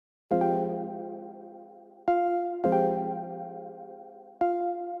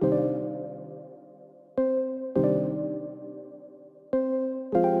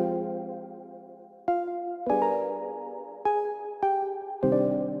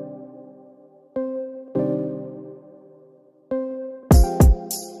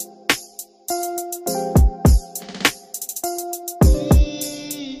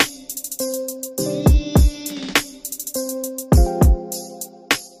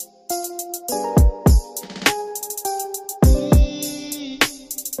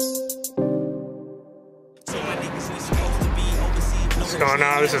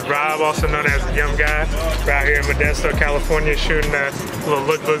This is Rob, also known as the Young Guy. We're out here in Modesto, California, shooting a little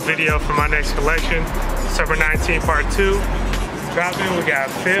lookbook video for my next collection, Summer 19 Part 2. Dropping, we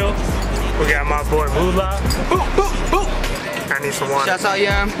got Phil, we got my boy Moolah. I need some water. Shouts out,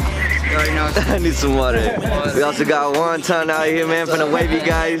 Yum. You already know. I need some water. We also got Wonton out here, man, from the Wavy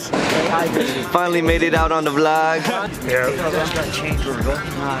guys. Finally made it out on the vlog. Yeah.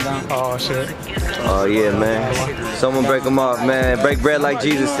 Oh shit. Oh yeah, man. Someone break them off, man. Break bread like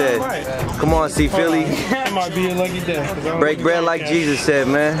Jesus said. Come on, see Philly. It might be a lucky day. Break bread like Jesus said,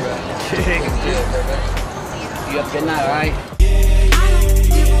 man. You up good night, alright?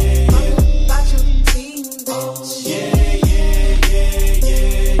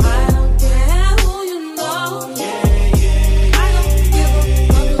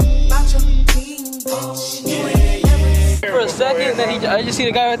 For a second, then I just see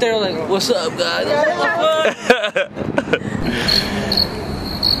the guy right there like, what's up, guys?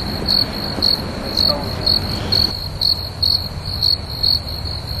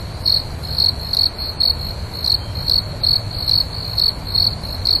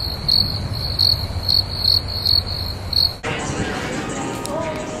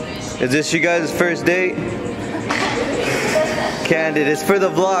 Is this you guys' first date? Candid, it's for the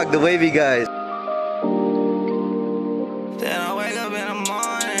vlog, the Wavy guys. Then I wake up in the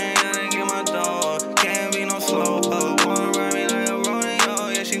morning, gotta get my dough. Can't be no slow, but wanna ride me like a rodeo,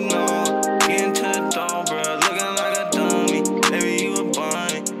 yeah she know. Getting to the door, bro, looking like a dummy. Baby, you a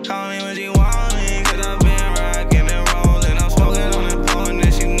bunny, call me when she want me, cause I been rocking and rolling. I'm smoking on that pole and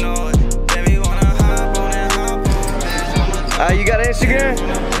then she know it. Baby, wanna hop on and hop on. You got an Instagram?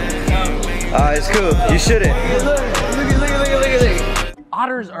 It's cool. You shouldn't. Look.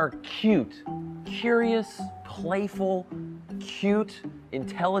 Otters are cute, curious, playful, cute,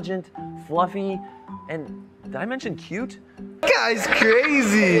 intelligent, fluffy, and did I mention cute? Guy's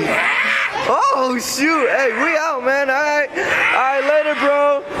crazy. Oh shoot. Hey, we out, man. Alright, later,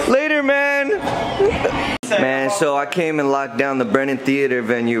 bro. Later, man. Man, so I came and locked down the Brennan Theater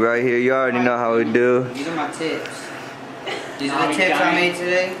venue right here. You already know how we do. These are my tips. These are the tips I made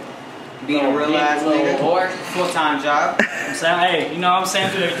today. Being a real ass nigga or full-time job. I'm saying, hey, you know what I'm saying,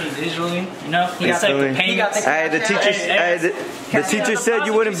 through everything digitally, you know? He got the payments. Hey, the teacher said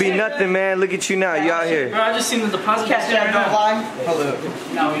you wouldn't be nothing, man. Look at you now. You out here. Bro, I just seen the deposit. Catch that, don't lie. Hold up.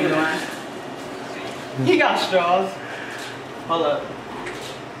 No, what you doing? He got straws. Hold up.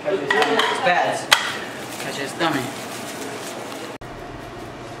 Catch his stomach. It's bad. Catch his stomach.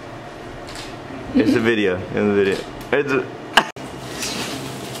 It's a video. It's a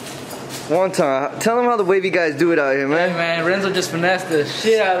One time, tell them how the Wavy guys do it out here, man. Hey man, Renzo just finessed the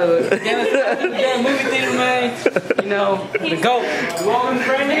shit out of it. Yeah, movie theater, man. You know, the GOAT. Welcome,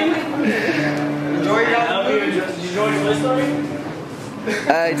 Brandon. Enjoy your You enjoyed your story?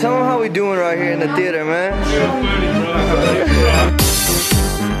 Alright, tell them how we doing right here in the theater, man.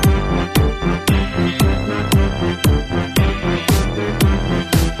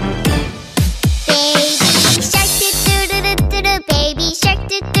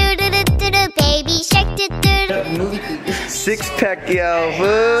 Six-pack, yo,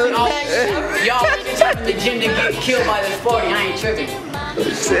 fool. Y'all just having the gym to get killed by this 40. I ain't tripping.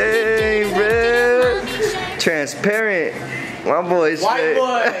 Same, bro. Transparent. My boy say. White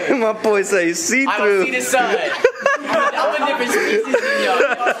boy. My boy say see-through. I don't see the sun. I'm a different species than y'all.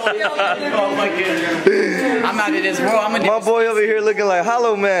 Oh my goodness. I'm out of this world. I'm a My boy over here looking like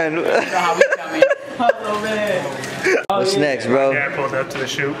Hollow Man. You know how we coming. Hollow Man. What's next, bro? Yeah, I pulled up to the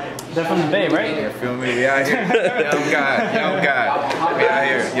shoot. They're from the Bay, right? Yeah, feel me? We out here. Young guy. We out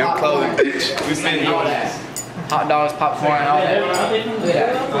here. Young clothing. We sitting here. Hot dogs, popcorn, all that.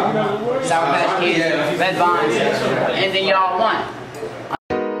 Yeah. Sour Patch Kids, Red Vines, anything y'all want.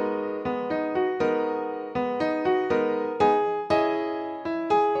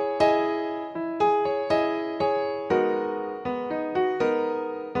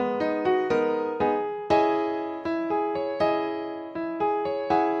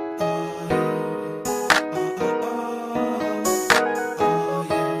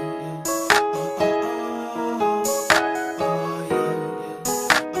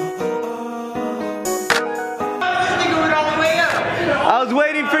 I was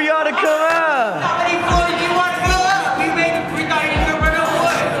waiting for y'all to come out. How many floors do you want to fill up? We thought you were going to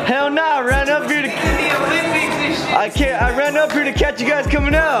run. Hell no, I ran up here to. I ran up here to catch you guys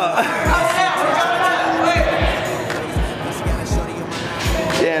coming out.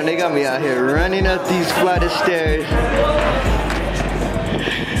 Damn, they got me out here running up these flight of stairs.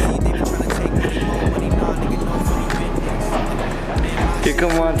 Here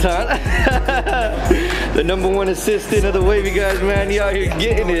Come on, Tom. The #1 assistant of the Wavy guys, man. You out here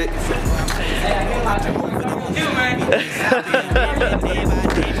getting it.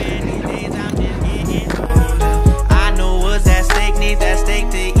 I know what's at stake, need that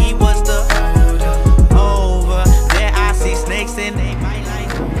steak to eat. What's the over there? I see snakes and they might like.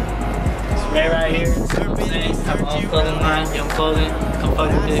 Spray right here. You know what I'm saying? Have my own clothing line, Young Clothing. Come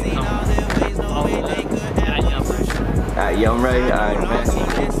fuck with it. Come follow it. Alright, Young Ray. Alright, man.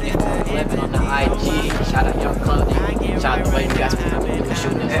 11 on the IG. Shout out Young Clothing. Shout out the way you guys for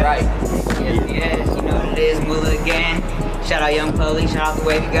shooting us right. Yes, you know what it is, Moolah again. Shout out Young Clothing. Shout out the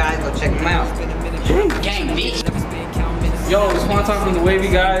Wavy guys. Go check them out. Gang bitch. Yo, it's one time from the Wavy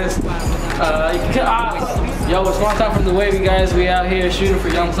guys. Yo, it's one time from the Wavy guys. We out here shooting for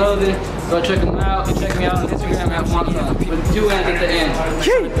Young Clothing. Go check them out. Check me out on Instagram at one time with 2 N's at the end.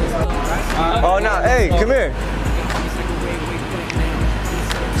 Oh no, hey, come here.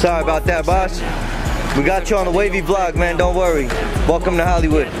 Sorry about that, boss. We got you on the Wavy vlog, man. Don't worry. Welcome to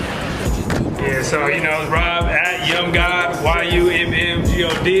Hollywood. Yeah, so you know, Rob at Young God,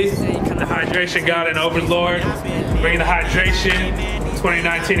 YUMMGOD, the hydration god and overlord, bringing the hydration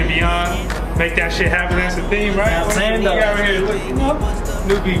 2019 and beyond. Make that shit happen. That's the theme, right? Yeah, I'm saying though.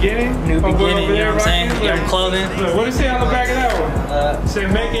 New beginning. New beginning, you know what I'm saying? Young Clothing. Look, what does it say on the back of that one? Say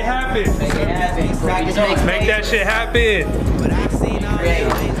make it happen. Make it happen. Make that shit happen.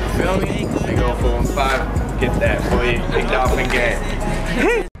 Feel me? They go 4 and 5. Get that, boy. Big dolphin gang.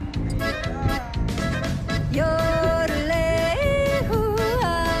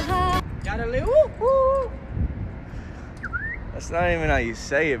 That's not even how you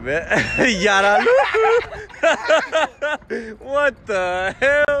say it, man. Yaraluhu. What the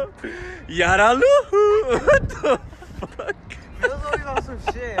hell? Yaraluhu. What the fuck?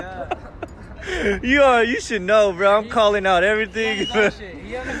 You should know, bro. I'm calling out everything.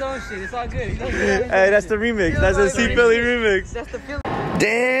 He on his own shit. It's all good. Hey, that's the remix. That's a C Philly remix. That's the feeling.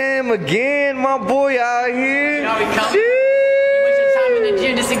 Damn, again, my boy out here. You know he coming. You waste your time in the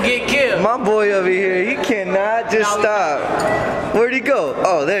gym just to get killed. My boy over here, he cannot just stop. Where'd he go?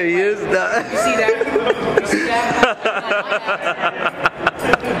 Oh, there he is. You see that? You see that?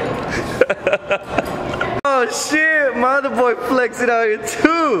 Oh shit, my other boy flexing out here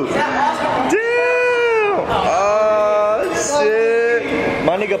too. Damn. Oh shit.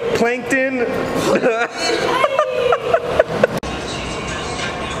 My nigga Plankton.